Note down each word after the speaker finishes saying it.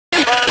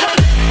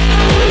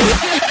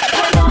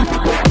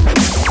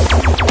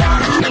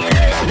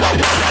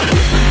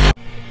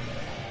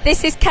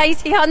This is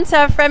Katie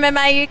Hunter from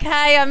MMA UK.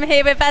 I'm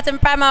here with Adam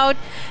Bramhald.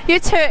 You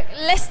took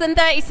less than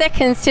 30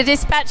 seconds to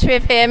dispatch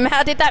with him.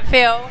 How did that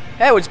feel?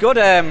 Yeah, it was good.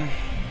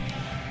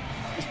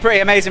 It's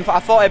pretty amazing. I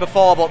fought here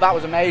before, but that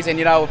was amazing.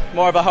 You know,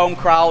 more of a home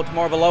crowd,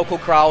 more of a local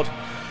crowd.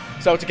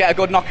 So to get a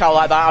good knockout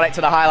like that, add it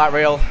to the highlight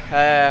reel,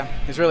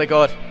 is really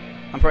good.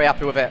 I'm pretty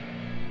happy with it.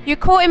 You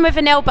caught him with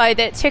an elbow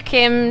that took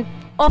him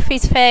off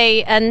his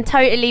feet and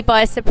totally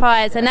by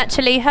surprise and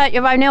actually hurt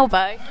your own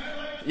elbow.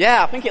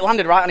 Yeah, I think it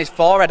landed right on his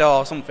forehead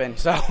or something.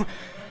 So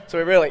it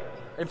really,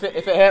 if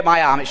it hurt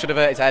my arm, it should have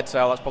hurt his head.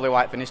 So that's probably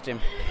why it finished him.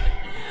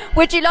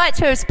 Would you like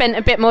to have spent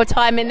a bit more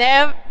time in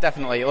there?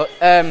 Definitely. Look,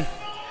 the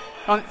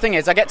thing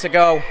is, I get to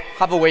go,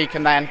 have a week,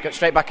 and then get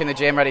straight back in the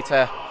gym, ready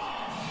for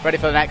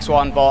the next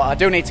one. But I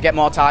do need to get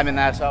more time in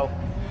there. So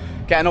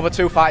get another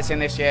 2 fights in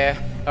this year.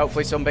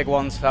 Hopefully some big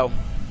ones. So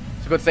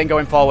it's a good thing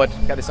going forward.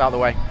 Get this out of the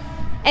way.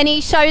 Any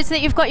shows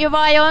that you've got your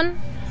eye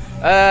on?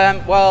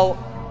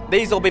 Well,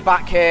 these will be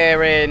back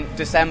here in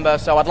December,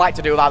 so I'd like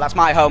to do that. That's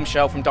my home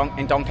show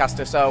in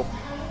Doncaster. So,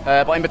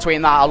 but in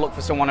between that, I'll look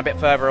for someone a bit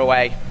further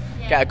away,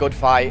 get a good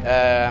fight.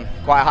 I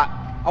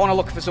want to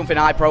look for something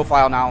high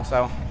profile now,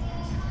 so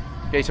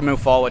need to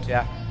move forward.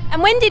 Yeah.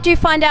 And when did you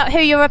find out who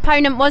your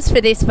opponent was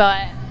for this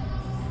fight?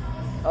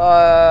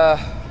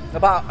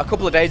 About a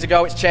couple of days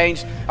ago. It's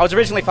changed. I was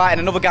originally fighting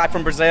another guy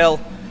from Brazil.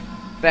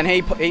 Then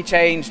he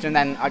changed, and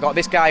then I got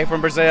this guy from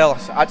Brazil.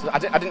 So I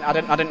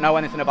didn't know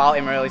anything about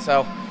him really,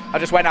 so I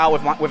just went out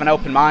with an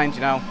open mind,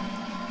 you know.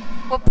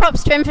 Well,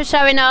 props to him for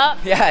showing up.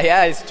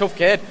 Yeah, he's a tough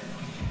kid,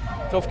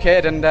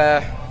 and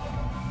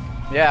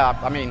yeah,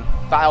 I mean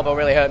that elbow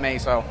really hurt me,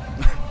 so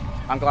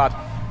I'm glad.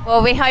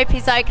 Well, we hope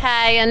he's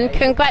okay, and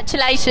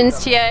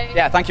congratulations to you.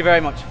 Yeah, thank you very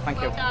much. Thank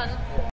you. Well done.